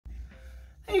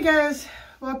Hey guys,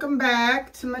 welcome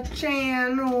back to my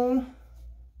channel.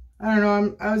 I don't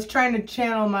know, I was trying to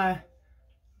channel my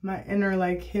inner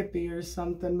like hippie or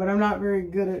something, but I'm not very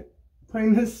good at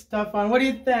putting this stuff on. What do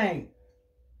you think?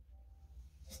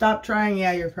 Stop trying.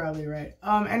 Yeah, you're probably right.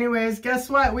 Anyways, guess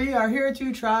what? We are here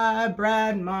to try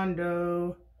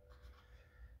Xmondo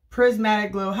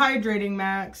Prismatic Glow Hydrating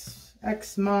Max.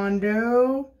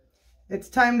 Xmondo. It's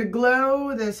time to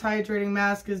glow. This hydrating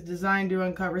mask is designed to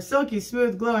uncover silky,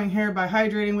 smooth, glowing hair by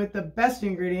hydrating with the best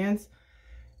ingredients,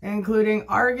 including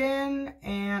argan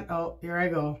and, oh, here I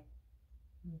go,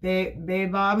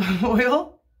 baobab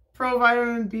oil, pro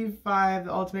vitamin B5,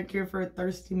 the ultimate cure for a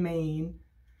thirsty mane.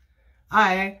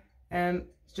 I am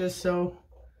just so,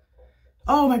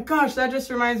 oh my gosh, that just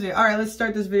reminds me. All right, let's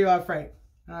start this video off right.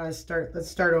 Let's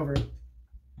start over.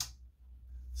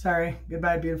 Sorry,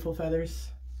 goodbye, beautiful feathers.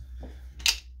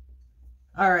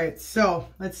 All right, so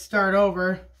let's start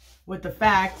over with the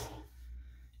facts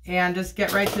and just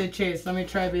get right to the chase. Let me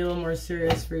try to be a little more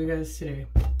serious for you guys today.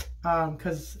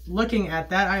 Because looking at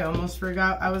that, I almost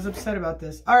forgot I was upset about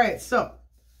this. All right, so,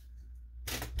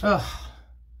 I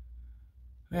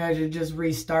had to just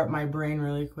restart my brain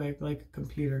really quick, like a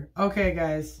computer. Okay,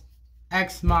 guys,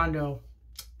 Xmondo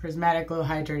Prismatic Glow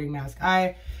Hydrating Mask.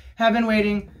 I have been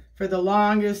waiting for the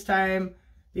longest time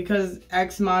because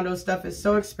Xmondo stuff is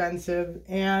so expensive.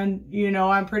 And, you know,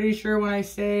 I'm pretty sure when I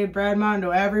say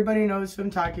Bradmondo, everybody knows who I'm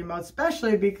talking about,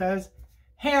 especially because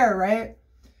hair, right?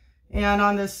 And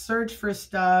on this search for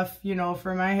stuff, you know,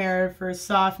 for my hair, for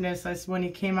softness, when he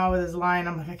came out with his line,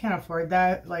 I'm like, I can't afford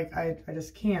that. Like, I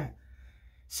just can't.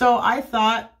 So I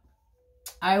thought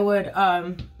I would,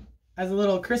 as a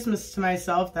little Christmas to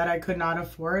myself that I could not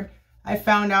afford, I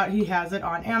found out he has it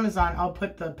on Amazon. I'll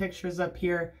put the pictures up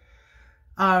here.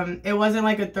 It wasn't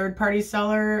like a third-party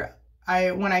seller.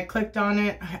 When I clicked on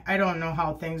it, I don't know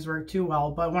how things work too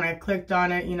well, but when I clicked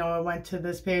on it, you know, it went to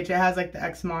this page. It has like the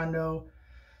Xmondo,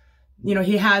 you know,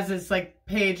 he has this like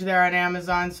page there on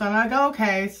Amazon. So I'm like,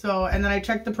 okay. So, and then I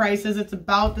checked the prices. It's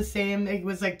about the same. It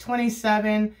was like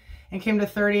 $27 and came to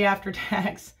 $30 after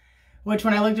tax, which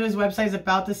when I looked at his website is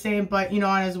about the same. But, you know,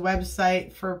 on his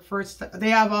website they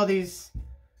have all these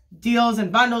deals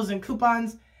and bundles and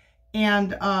coupons.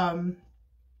 And,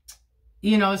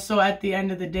 you know, so at the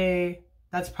end of the day,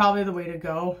 that's probably the way to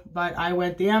go. But I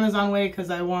went the Amazon way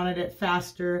because I wanted it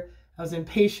faster. I was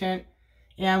impatient.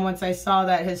 And once I saw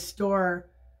that his store,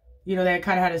 you know, they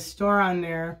kind of had his store on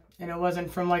there and it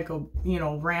wasn't from like a, you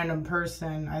know, random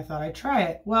person, I thought I'd try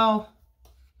it. Well,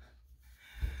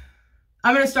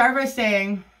 I'm going to start by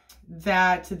saying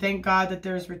that thank God that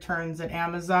there's returns at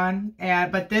Amazon.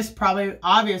 But this probably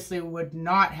obviously would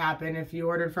not happen if you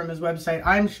ordered from his website,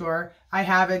 I'm sure. I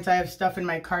haven't. I have stuff in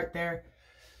my cart there.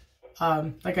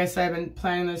 Like I said, I've been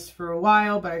planning this for a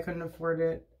while, but I couldn't afford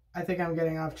it. I think I'm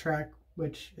getting off track,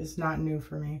 which is not new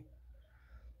for me.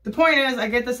 The point is, I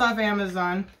get this off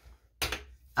Amazon.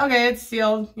 Okay, it's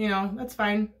sealed, you know, that's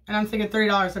fine. And I'm thinking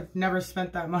 $30. I've never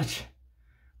spent that much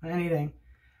on anything.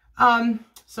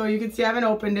 So you can see I haven't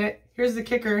opened it. Here's the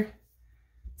kicker.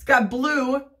 It's got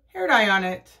blue hair dye on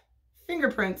it.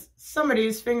 Fingerprints.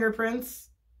 Somebody's fingerprints.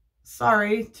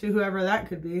 Sorry to whoever that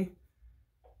could be.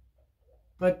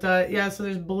 But yeah, so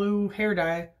there's blue hair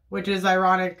dye, which is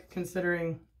ironic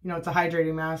considering, you know, it's a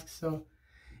hydrating mask. So,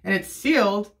 and it's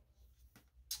sealed.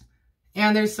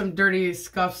 And there's some dirty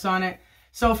scuffs on it.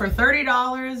 So for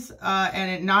 $30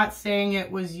 and it not saying it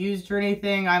was used or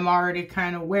anything, I'm already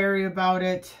kind of wary about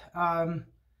it.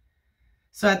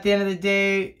 So at the end of the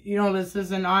day, you know, this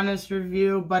is an honest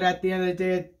review, but at the end of the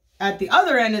day, at the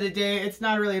other end of the day, it's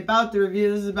not really about the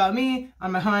review. This is about me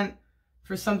on my hunt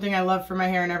for something I love for my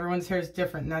hair, and everyone's hair is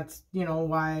different. And that's, you know,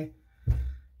 why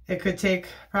it could take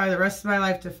probably the rest of my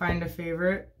life to find a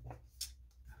favorite.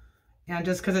 And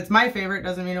just because it's my favorite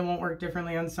doesn't mean it won't work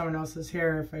differently on someone else's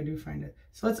hair if I do find it.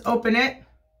 So let's open it.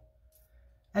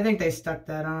 I think they stuck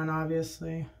that on,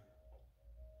 obviously.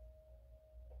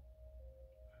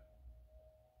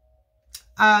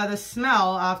 The smell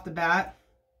off the bat,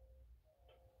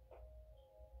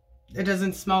 it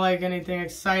doesn't smell like anything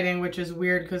exciting, which is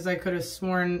weird because I could have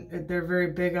sworn they're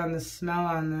very big on the smell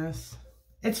on this.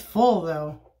 It's full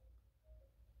though.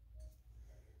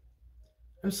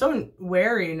 I'm so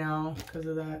wary now because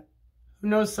of that. Who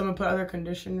knows, someone put other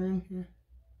conditioner in here.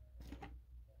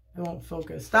 It won't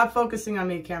focus. Stop focusing on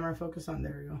me, camera. Focus on,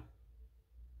 there we go.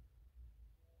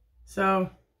 So,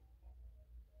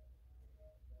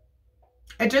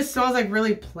 it just smells like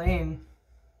really plain.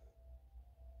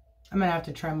 I'm gonna have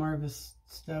to try more of his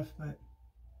stuff, but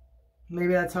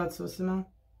maybe that's how it's supposed to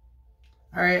smell.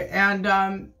 All right,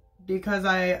 and because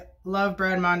I love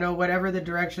Xmondo. Whatever the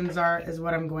directions are is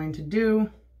what I'm going to do.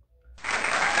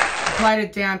 Apply to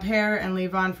damp hair and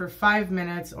leave on for 5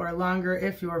 minutes or longer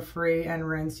if you're free, and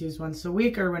rinse. Use once a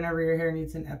week or whenever your hair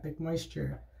needs an epic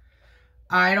moisture.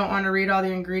 I don't want to read all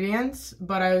the ingredients,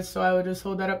 but I would just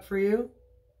hold that up for you.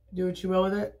 Do what you will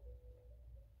with it.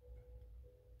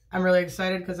 I'm really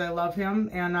excited because I love him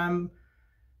and I'm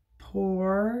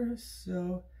poor.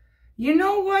 So, you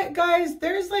know what, guys?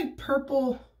 There's like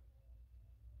purple.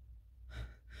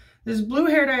 There's blue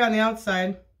hair dye on the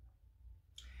outside.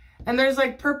 And there's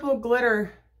like purple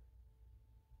glitter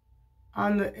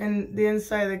on the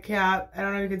inside of the cap. I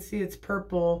don't know if you can see it's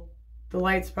purple. The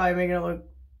light's probably making it look.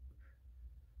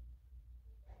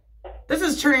 This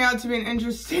is turning out to be an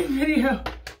interesting video.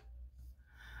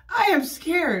 I am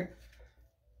scared.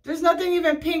 There's nothing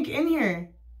even pink in here.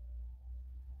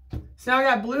 So now I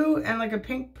got blue and like a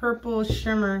pink purple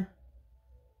shimmer.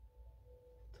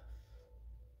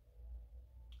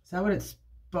 Is that what it's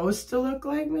supposed to look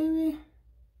like, maybe?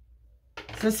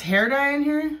 Is this hair dye in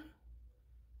here?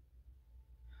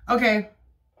 Okay.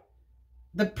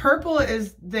 The purple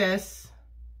is this.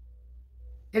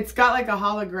 It's got like a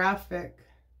holographic.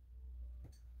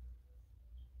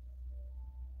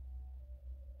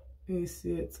 You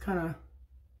see, it's kind of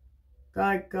got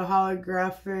like a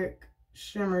holographic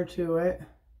shimmer to it.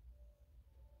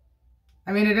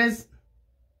 I mean, it is.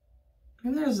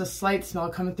 Maybe there's a slight smell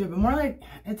coming through, but more like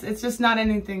it's just not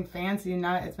anything fancy.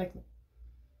 Not it's like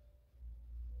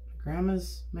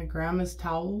my grandma's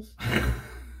towels.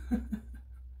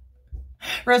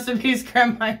 Recipes,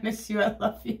 Grandma. I miss you. I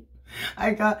love you.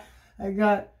 I got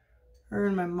her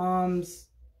and my mom's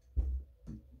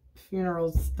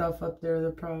funeral stuff up there.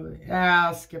 They're probably, yeah,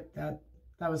 I'll skip that.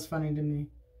 That was funny to me.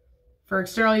 For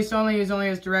external use only, use only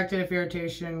as directed. If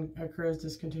irritation occurs,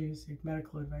 discontinue. Seek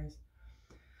medical advice.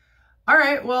 All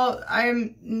right, well,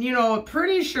 I'm,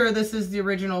 pretty sure this is the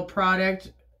original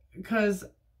product because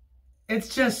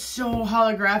it's just so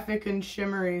holographic and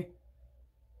shimmery.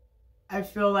 I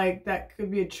feel like that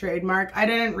could be a trademark. I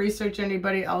didn't research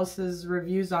anybody else's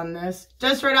reviews on this.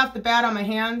 Just right off the bat on my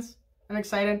hands, I'm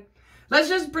excited. Let's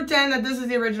just pretend that this is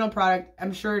the original product.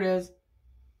 I'm sure it is.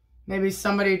 Maybe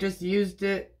somebody just used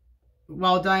it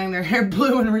while dyeing their hair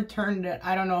blue and returned it.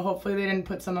 I don't know. Hopefully they didn't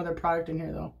put some other product in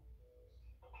here though.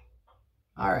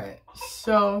 All right.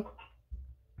 So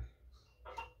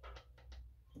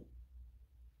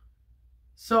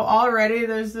already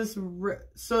there's this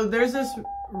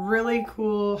really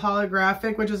cool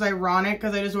holographic, which is ironic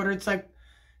because I just ordered like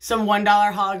some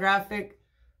 $1 holographic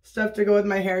stuff to go with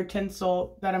my hair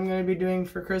tinsel that I'm going to be doing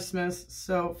for Christmas.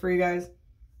 So for you guys,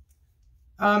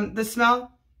 the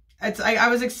smell, I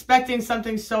was expecting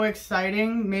something so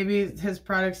exciting. Maybe his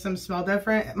product's some smell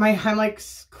different. I'm like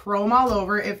chrome all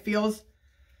over. It feels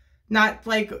not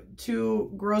like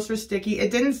too gross or sticky.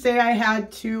 It didn't say I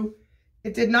had to.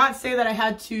 It did not say that I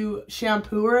had to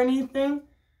shampoo or anything.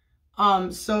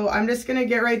 So I'm just gonna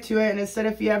get right to it, and instead,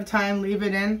 if you have time, leave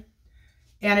it in.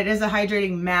 And it is a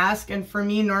hydrating mask, and for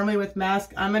me, normally with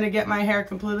mask, I'm gonna get my hair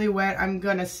completely wet. I'm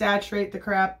gonna saturate the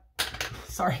crap.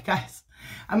 Sorry, guys.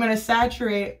 I'm gonna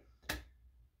saturate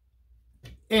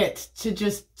it to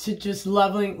just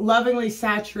lovingly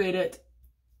saturate it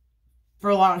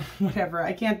for long, whatever.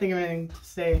 I can't think of anything to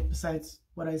say besides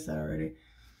what I said already.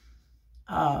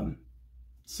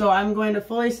 So I'm going to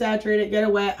fully saturate it, get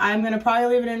it wet. I'm going to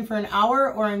probably leave it in for an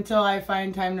hour or until I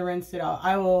find time to rinse it out.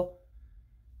 I will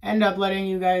end up letting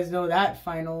you guys know that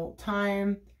final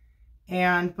time.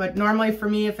 But normally for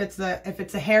me, if it's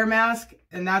a hair mask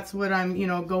and that's what I'm,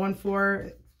 going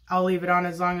for, I'll leave it on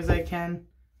as long as I can.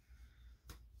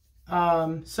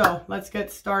 So let's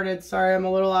get started. Sorry, I'm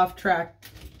a little off track.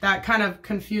 That kind of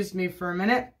confused me for a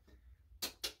minute.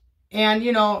 And,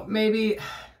 maybe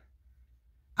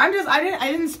I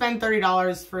didn't spend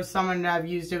 $30 for someone to have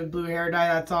used it with blue hair dye.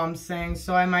 That's all I'm saying.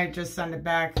 So I might just send it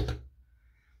back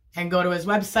and go to his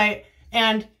website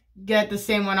and get the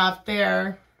same one off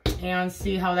there and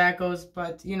see how that goes.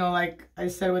 But, like I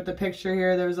said with the picture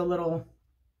here, there's a little,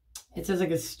 it says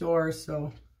like a store.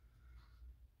 So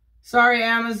sorry,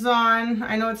 Amazon.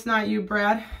 I know it's not you,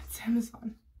 Brad. It's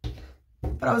Amazon.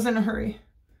 But I was in a hurry.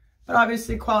 But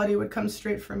obviously quality would come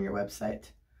straight from your website.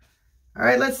 All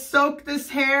right, let's soak this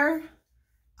hair.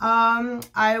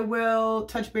 I will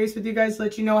touch base with you guys to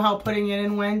let you know how putting it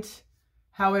in went,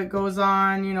 how it goes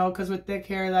on, because with thick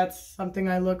hair, that's something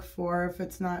I look for if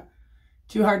it's not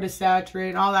too hard to saturate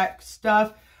and all that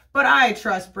stuff. But I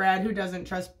trust Brad. Who doesn't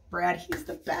trust Brad? He's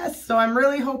the best. So I'm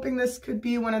really hoping this could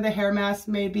be one of the hair masks,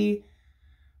 maybe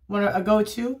a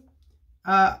go-to.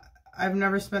 I've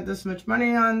never spent this much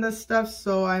money on this stuff,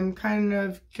 so I'm kind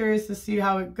of curious to see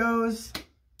how it goes.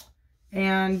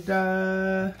 And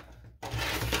I'm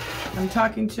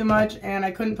talking too much, and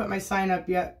I couldn't put my sign up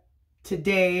yet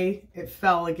today. It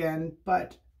fell again,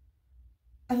 but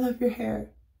I love your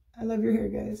hair. I love your hair,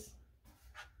 guys.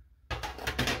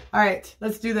 All right,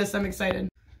 let's do this. I'm excited.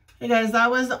 Hey guys, that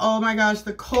was, oh my gosh,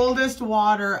 the coldest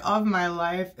water of my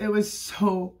life. It was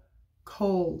so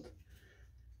cold.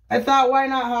 I thought, why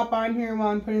not hop on here while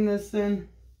I'm putting this in?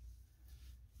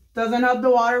 Doesn't help the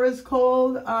water was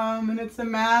cold, and it's a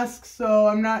mask, so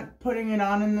I'm not putting it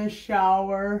on in the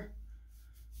shower,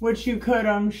 which you could,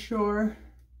 I'm sure.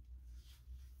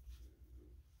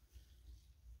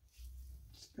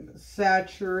 Just gonna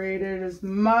saturate it as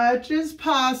much as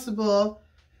possible,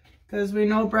 because we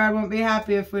know Brad won't be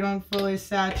happy if we don't fully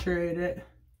saturate it.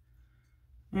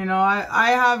 You know,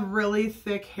 I have really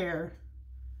thick hair.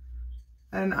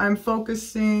 And I'm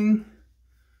focusing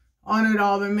on it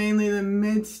all, but mainly the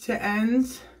mids to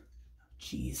ends.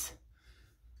 Jeez.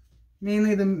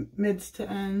 Mainly the mids to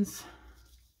ends.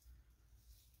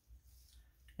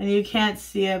 And you can't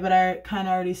see it, but I kind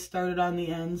of already started on the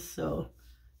ends, so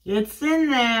it's in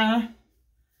there.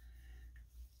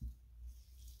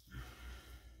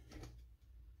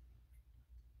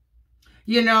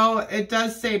 You know, it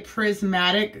does say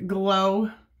Prismatic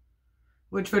Glow,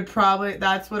 which would probably,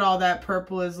 that's what all that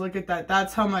purple is. Look at that.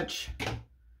 That's how much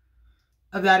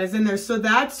of that is in there. So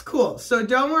that's cool. So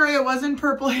don't worry, it wasn't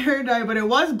purple hair dye, but it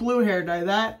was blue hair dye.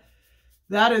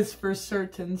 That is for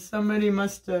certain. Somebody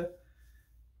must have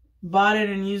bought it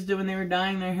and used it when they were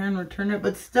dyeing their hair and returned it.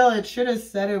 But still, it should have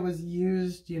said it was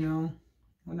used, you know,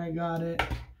 when I got it.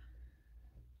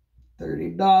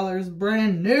 $30,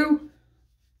 brand new.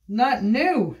 Not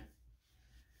new.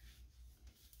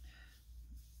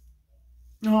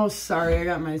 Oh, sorry, I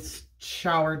got my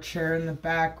shower chair in the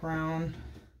background.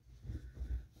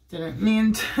 Didn't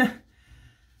mean to.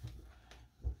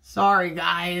 Sorry,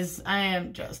 guys. I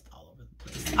am just all over the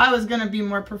place. I was going to be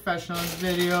more professional in this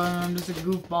video, and I'm just a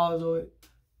goofball as always.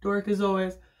 Dork as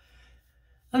always.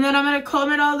 And then I'm going to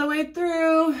comb it all the way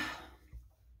through.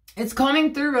 It's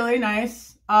combing through really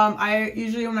nice. I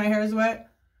usually, when my hair is wet,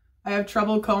 I have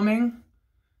trouble combing.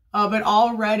 But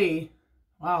already,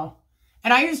 wow.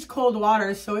 And I used cold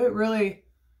water, so it really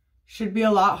should be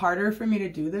a lot harder for me to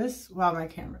do this. Wow,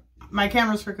 my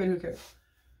camera's crooked, who cares?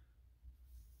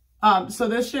 So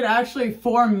this should actually,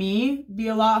 for me, be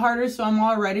a lot harder, so I'm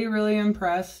already really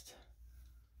impressed.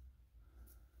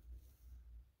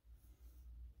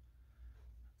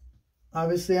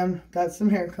 Obviously, I've got some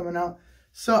hair coming out.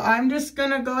 So I'm just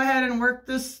gonna go ahead and work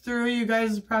this through. You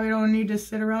guys probably don't need to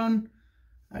sit around.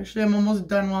 Actually, I'm almost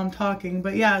done while I'm talking.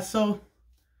 But yeah, so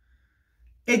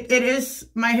it is,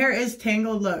 my hair is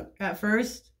tangled. Look, at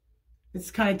first,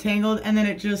 it's kind of tangled, and then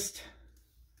it just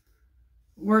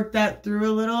worked that through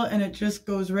a little, and it just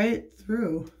goes right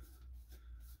through.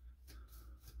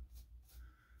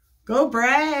 Go,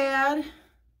 Brad.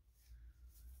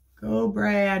 Go,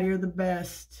 Brad. You're the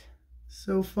best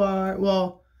so far.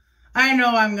 Well, I know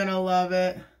I'm going to love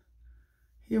it.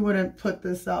 He wouldn't put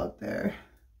this out there.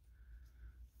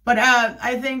 But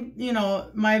I think, you know,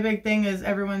 my big thing is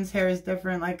everyone's hair is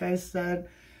different, like I said.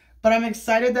 But I'm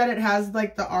excited that it has,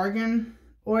 like, the argan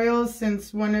oil,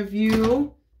 since one of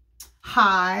you,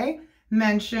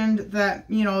 mentioned that,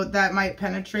 you know, that might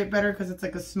penetrate better because it's,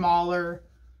 like, a smaller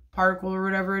particle or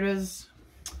whatever it is.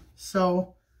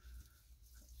 So,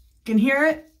 you can hear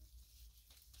it.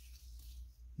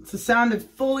 It's the sound of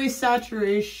fully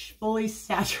saturation.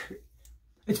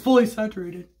 It's fully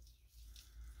saturated.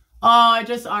 Oh, it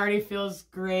just already feels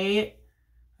great.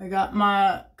 I got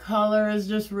my color is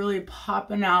just really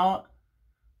popping out.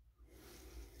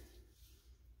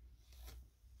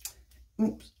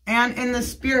 Oops. And in the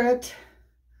spirit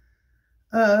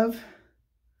of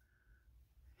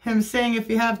him saying, if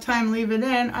you have time, leave it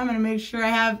in, I'm going to make sure I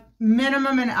have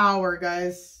minimum an hour,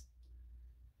 guys.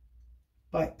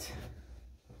 But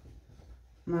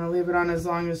I'm going to leave it on as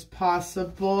long as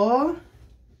possible.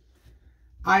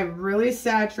 I really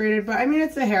saturated, but I mean,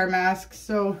 it's a hair mask,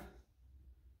 so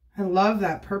I love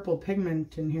that purple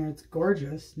pigment in here. It's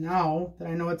gorgeous. Now that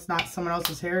I know it's not someone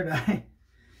else's hair dye,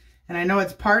 and I know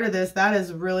it's part of this, that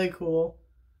is really cool.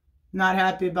 Not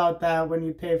happy about that when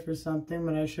you pay for something,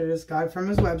 but I should have just got it from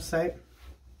his website.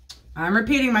 I'm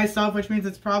repeating myself, which means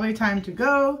it's probably time to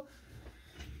go.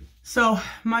 So,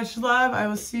 much love. I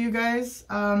will see you guys.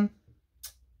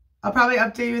 I'll probably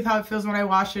update you with how it feels when I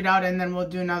wash it out, and then we'll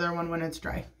do another one when it's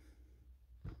dry.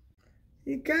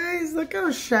 You guys, look how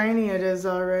shiny it is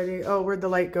already. Oh, where'd the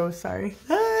light go? Sorry.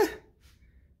 I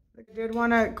did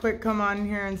want to quick come on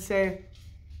here and say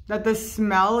that the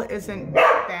smell isn't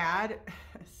bad.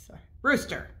 Sorry.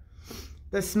 Rooster.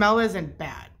 The smell isn't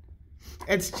bad.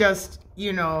 It's just,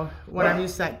 you know, when I'm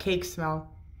used to that cake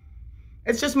smell.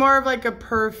 It's just more of like a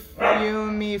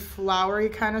perfumey, flowery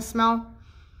kind of smell.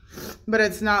 But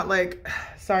it's not like,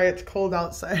 sorry, it's cold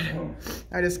outside.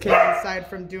 I just came inside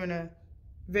from doing a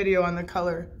video on the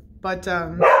color. But,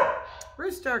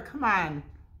 Rooster, come on.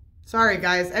 Sorry,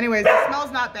 guys. Anyways, the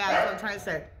smell's not bad, is what I'm trying to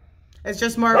say. It's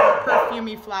just more of a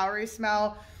perfumey, flowery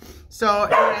smell. So,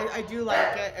 I do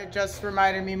like it. It just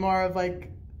reminded me more of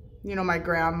like, you know, my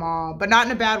grandma. But not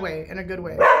in a bad way, in a good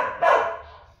way.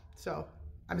 So,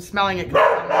 I'm smelling it.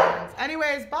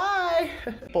 Anyways, bye.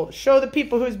 Show the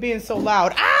people who's being so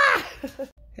loud. Ah!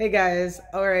 Hey guys.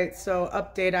 All right, so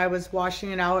update. I was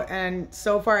washing it out, and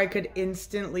so far I could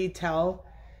instantly tell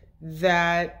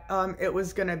that it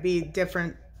was going to be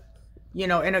different, you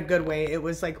know, in a good way. It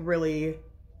was like really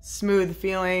smooth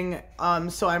feeling.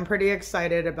 So I'm pretty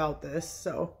excited about this.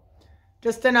 So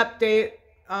just an update.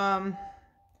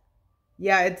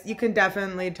 Yeah, you can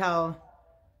definitely tell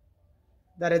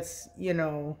that it's, you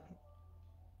know,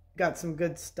 got some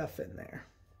good stuff in there.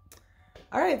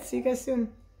 All right, see you guys soon.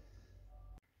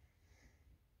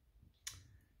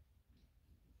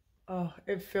 Oh,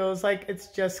 it feels like it's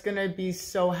just gonna be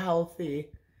so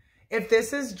healthy. If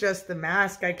this is just the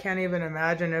mask, I can't even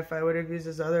imagine if I would have used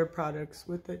his other products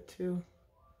with it too.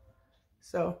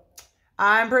 So,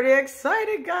 I'm pretty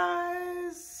excited,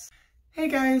 guys. Hey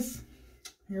guys,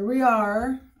 here we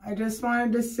are. I just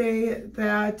wanted to say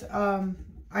that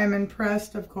I'm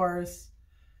impressed, of course.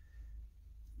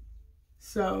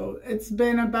 So, it's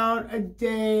been about a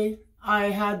day. I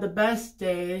had the best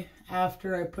day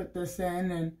after I put this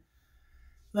in and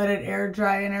let it air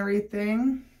dry and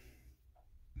everything.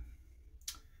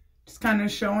 Just kind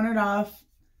of showing it off,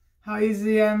 how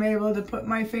easy I'm able to put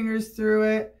my fingers through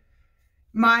it.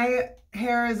 My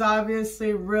hair is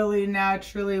obviously really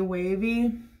naturally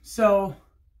wavy, so,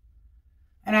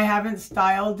 and I haven't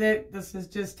styled it. This is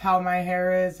just how my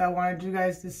hair is. I wanted you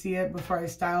guys to see it before I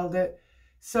styled it.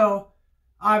 So,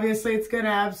 obviously it's gonna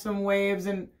have some waves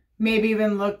and maybe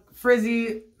even look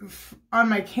frizzy on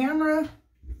my camera a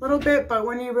little bit, but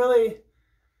when you really,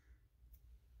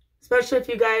 especially if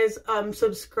you guys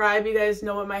subscribe, you guys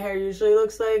know what my hair usually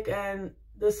looks like, and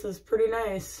this is pretty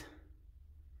nice.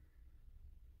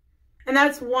 And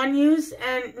that's one use,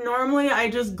 and normally I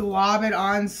just glob it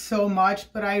on so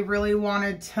much, but I really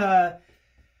wanted to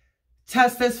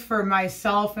test this for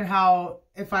myself and how,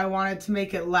 if I wanted to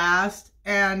make it last.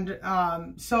 And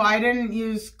so I didn't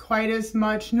use quite as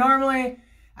much. Normally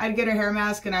I'd get a hair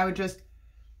mask and I would just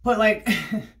put like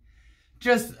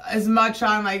just as much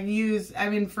on, like use, I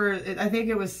mean, I think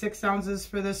it was 6 ounces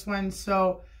for this one.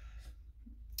 So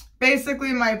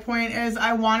basically my point is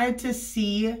I wanted to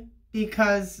see,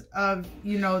 because of,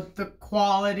 you know, the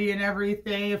quality and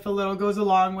everything, if a little goes a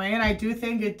long way, and I do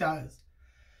think it does.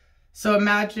 So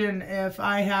imagine if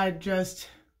I had just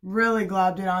really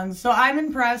globbed it on. So I'm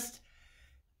impressed.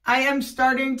 I am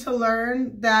starting to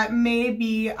learn that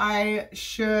maybe I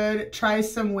should try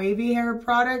some wavy hair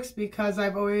products, because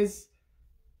I've always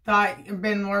thought I've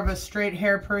been more of a straight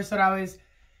hair person. I always,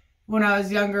 when I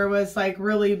was younger, was like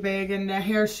really big into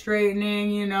hair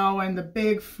straightening, you know, and the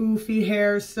big foofy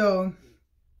hair. So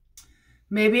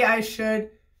maybe I should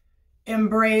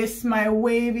embrace my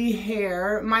wavy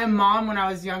hair. My mom, when I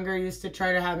was younger, used to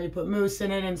try to have me put mousse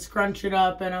in it and scrunch it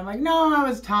up. And I'm like, no, I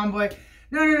was tomboy.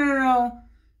 No.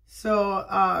 So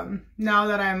now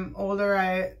that I'm older,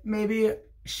 I maybe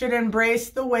should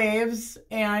embrace the waves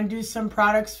and do some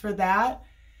products for that.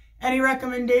 Any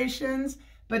recommendations?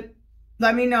 But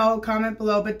let me know, comment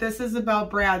below. But this is about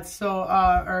Brad, so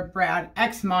or Brad,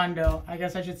 Xmondo, I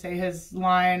guess I should say, his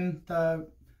line, the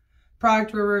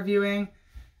product we're reviewing,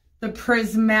 the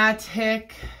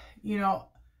prismatic, you know,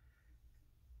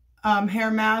 hair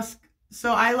mask.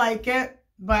 So I like it.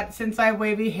 But since I have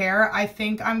wavy hair, I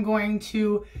think I'm going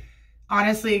to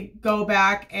honestly go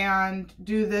back and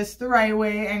do this the right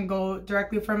way and go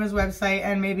directly from his website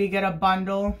and maybe get a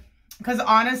bundle. Because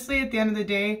honestly, at the end of the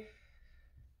day,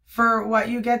 for what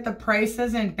you get, the price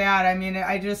isn't bad. I mean,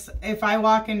 if I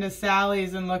walk into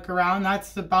Sally's and look around,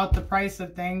 that's about the price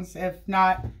of things, if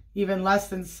not even less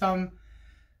than some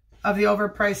of the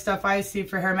overpriced stuff I see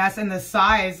for hair masks. And the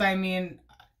size, I mean,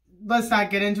 let's not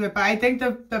get into it, but I think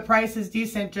the price is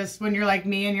decent just when you're like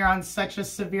me and you're on such a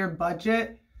severe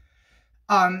budget.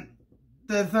 The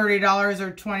 $30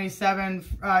 or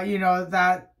 $27, you know,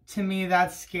 that to me,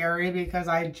 that's scary because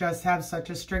I just have such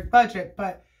a strict budget.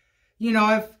 But, you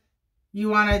know, if you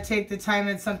want to take the time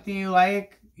and something you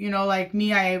like, you know, like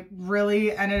me, I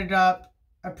really ended up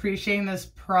appreciating this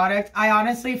product. I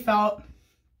honestly felt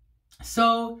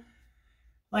so,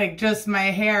 like, just my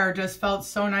hair just felt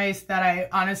so nice that I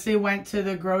honestly went to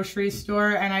the grocery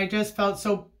store and I just felt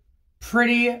so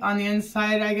pretty on the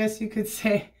inside, I guess you could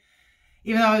say.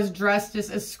 Even though I was dressed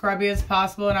just as scrubby as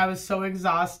possible and I was so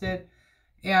exhausted.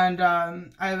 And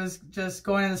I was just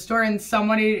going to the store and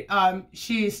somebody,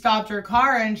 she stopped her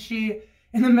car and she,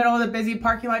 in the middle of the busy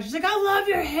parking lot, she's like, I love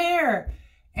your hair.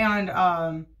 And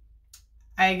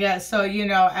I guess, so, you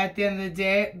know, at the end of the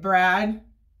day, Brad,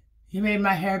 you made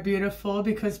my hair beautiful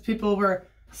because people were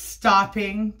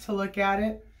stopping to look at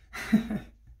it.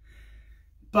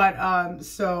 But,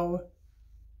 so,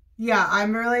 yeah,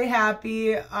 I'm really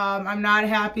happy. I'm not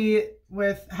happy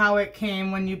with how it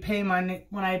came when you pay money,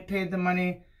 when I paid the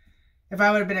money. If I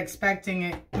would have been expecting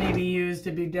it maybe used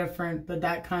to be different, but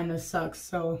that kind of sucks.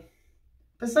 So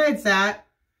besides that,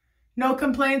 no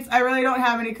complaints. I really don't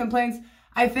have any complaints.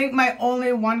 I think my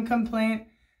only one complaint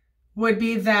would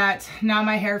be that now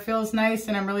my hair feels nice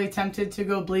and I'm really tempted to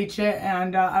go bleach it,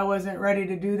 and I wasn't ready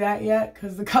to do that yet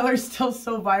because the color's still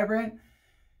so vibrant.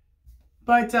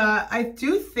 But I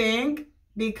do think,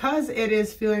 because it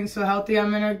is feeling so healthy, I'm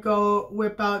going to go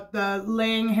whip out the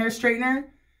Lang hair straightener.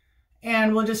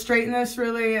 And we'll just straighten this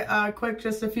really quick,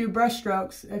 just a few brush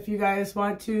strokes. If you guys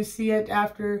want to see it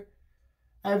after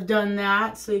I've done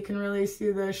that, so you can really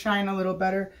see the shine a little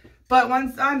better. But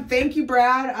once I'm, thank you,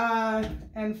 Brad,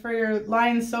 and for your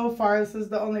line so far. This is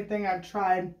the only thing I've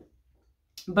tried.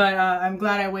 But I'm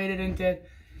glad I waited and did.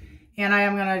 And I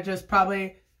am going to just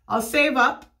probably, I'll save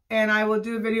up. And I will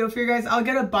do a video for you guys. I'll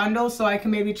get a bundle so I can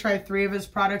maybe try 3 of his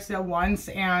products at once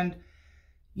and,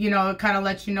 you know, kind of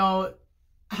let you know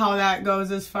how that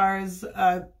goes as far as,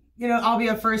 you know, I'll be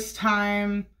it'll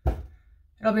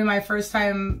be my first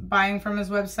time buying from his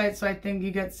website. So I think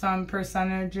you get some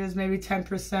percentages, maybe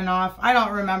 10% off. I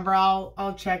don't remember.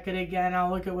 I'll check it again.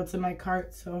 I'll look at what's in my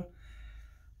cart. So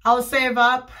I'll save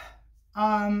up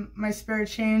my spare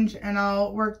change and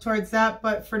I'll work towards that.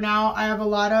 But for now, I have a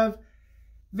lot of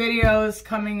videos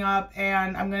coming up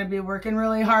and I'm going to be working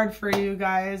really hard for you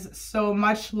guys. So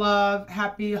much love,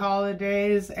 happy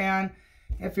holidays, and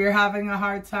if you're having a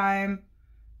hard time,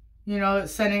 you know,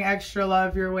 sending extra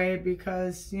love your way,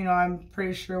 because, you know, I'm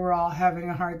pretty sure we're all having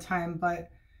a hard time. But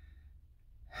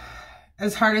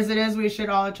as hard as it is, we should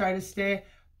all try to stay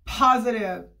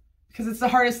positive because it's the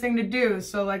hardest thing to do.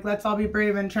 So, like, let's all be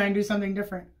brave and try and do something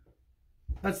different.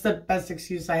 That's the best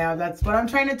excuse I have. That's what I'm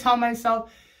trying to tell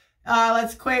myself.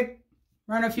 Let's quick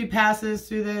run a few passes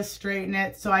through this, straighten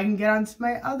it so I can get on to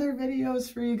my other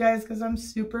videos for you guys because I'm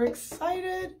super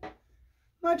excited.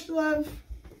 Much love.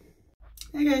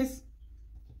 Hey guys.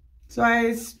 So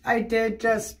I did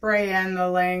just spray in the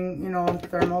Lang, you know,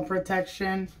 thermal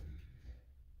protection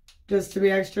just to be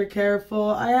extra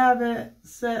careful. I had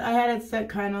it set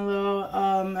kind of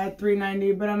low at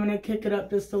 390, but I'm going to kick it up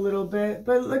just a little bit.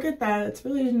 But look at that. It's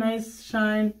really nice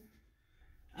shine.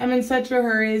 I'm in such a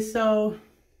hurry, so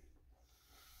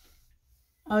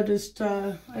I just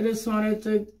wanted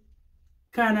to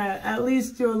kind of at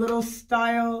least do a little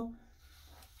style.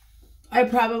 I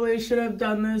probably should have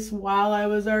done this while I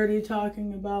was already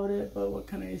talking about it, but what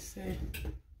can I say?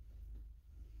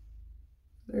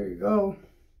 There you go.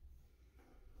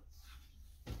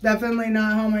 Definitely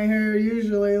not how my hair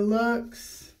usually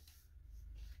looks.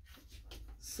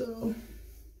 So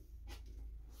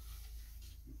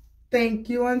thank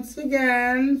you once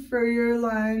again for your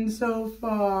line so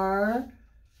far,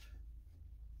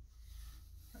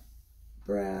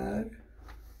 Brad.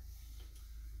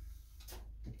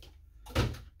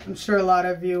 I'm sure a lot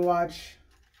of you watch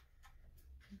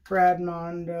Brad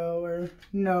Mondo or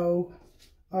know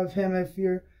of him if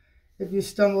you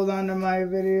stumbled onto my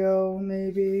video,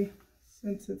 maybe,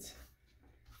 since it's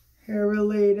hair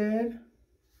related.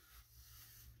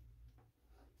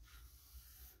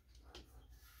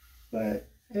 But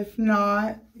if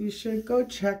not, you should go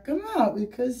check him out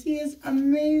because he is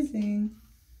amazing.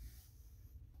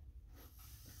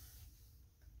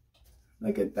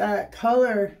 Look at that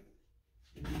color.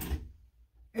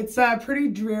 It's pretty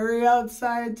dreary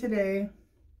outside today,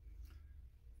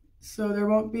 so there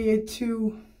won't be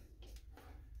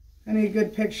any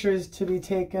good pictures to be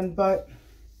taken, but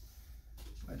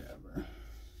whatever.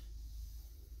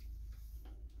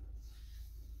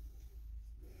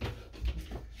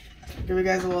 Give you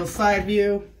guys a little side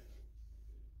view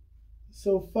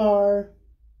so far,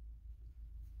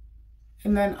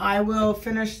 and then I will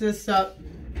finish this up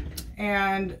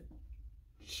and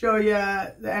show you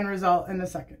the end result in a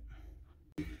second.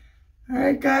 All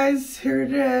right, guys, here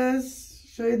it is.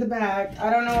 Show you the back. I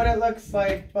don't know what it looks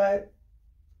like, but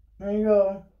there you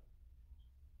go.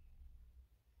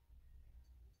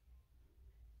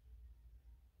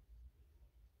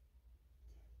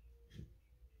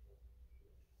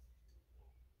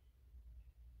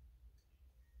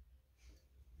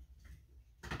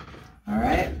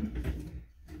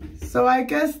 So I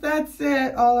guess that's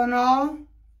it. All in all,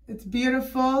 it's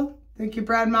beautiful. Thank you,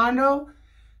 Xmondo.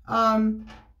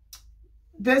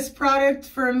 This product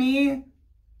for me,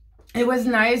 it was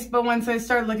nice, but once I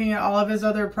started looking at all of his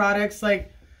other products,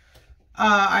 like,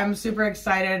 I'm super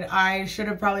excited. I should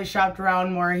have probably shopped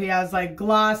around more. He has like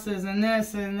glosses and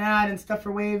this and that and stuff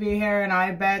for wavy hair, and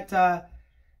I bet,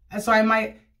 so I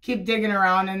might keep digging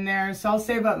around in there. So I'll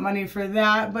save up money for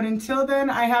that. But until then,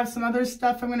 I have some other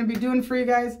stuff I'm going to be doing for you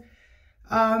guys.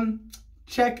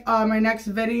 Check my next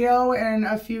video in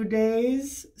a few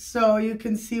days so you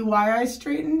can see why I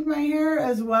straightened my hair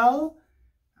as well.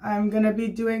 I'm going to be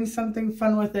doing something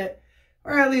fun with it,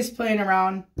 or at least playing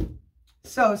around.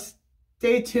 So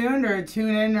stay tuned or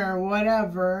tune in or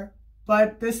whatever.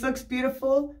 But this looks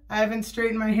beautiful. I haven't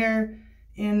straightened my hair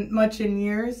in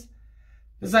years,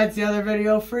 besides the other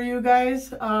video for you guys.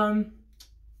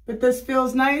 But this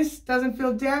feels nice, doesn't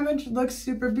feel damaged, looks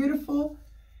super beautiful.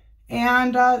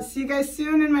 And see you guys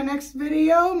soon in my next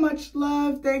video. Much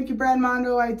love. Thank you,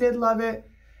 Xmondo. I did love it.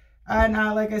 And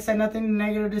like I said, nothing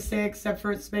negative to say except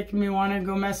for it's making me want to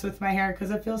go mess with my hair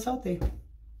because it feels healthy.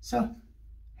 So,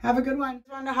 have a good one. I just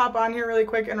wanted to hop on here really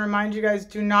quick and remind you guys,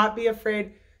 do not be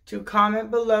afraid to comment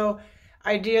below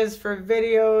ideas for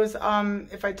videos.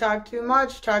 If I talk too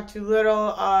much, talk too little,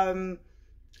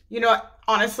 you know,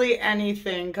 honestly,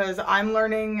 anything, because I'm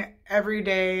learning every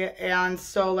day, and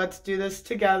so let's do this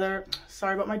together.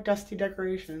 Sorry about my dusty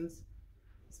decorations.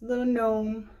 It's a little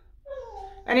gnome.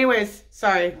 Anyways,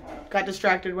 sorry, got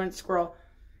distracted, went squirrel.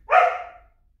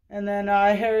 And then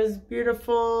hair is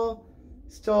beautiful,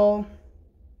 still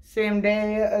same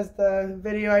day as the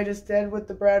video I just did with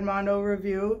the Xmondo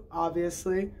review,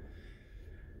 obviously.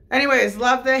 Anyways,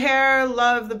 love the hair,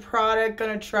 love the product,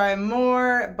 gonna try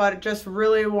more, but just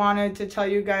really wanted to tell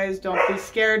you guys, don't be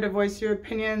scared to voice your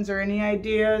opinions or any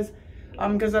ideas,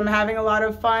 because I'm having a lot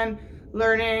of fun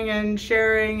learning and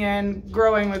sharing and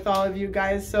growing with all of you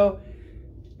guys. So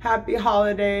happy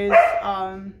holidays,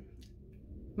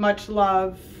 much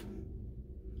love,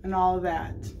 and all of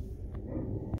that.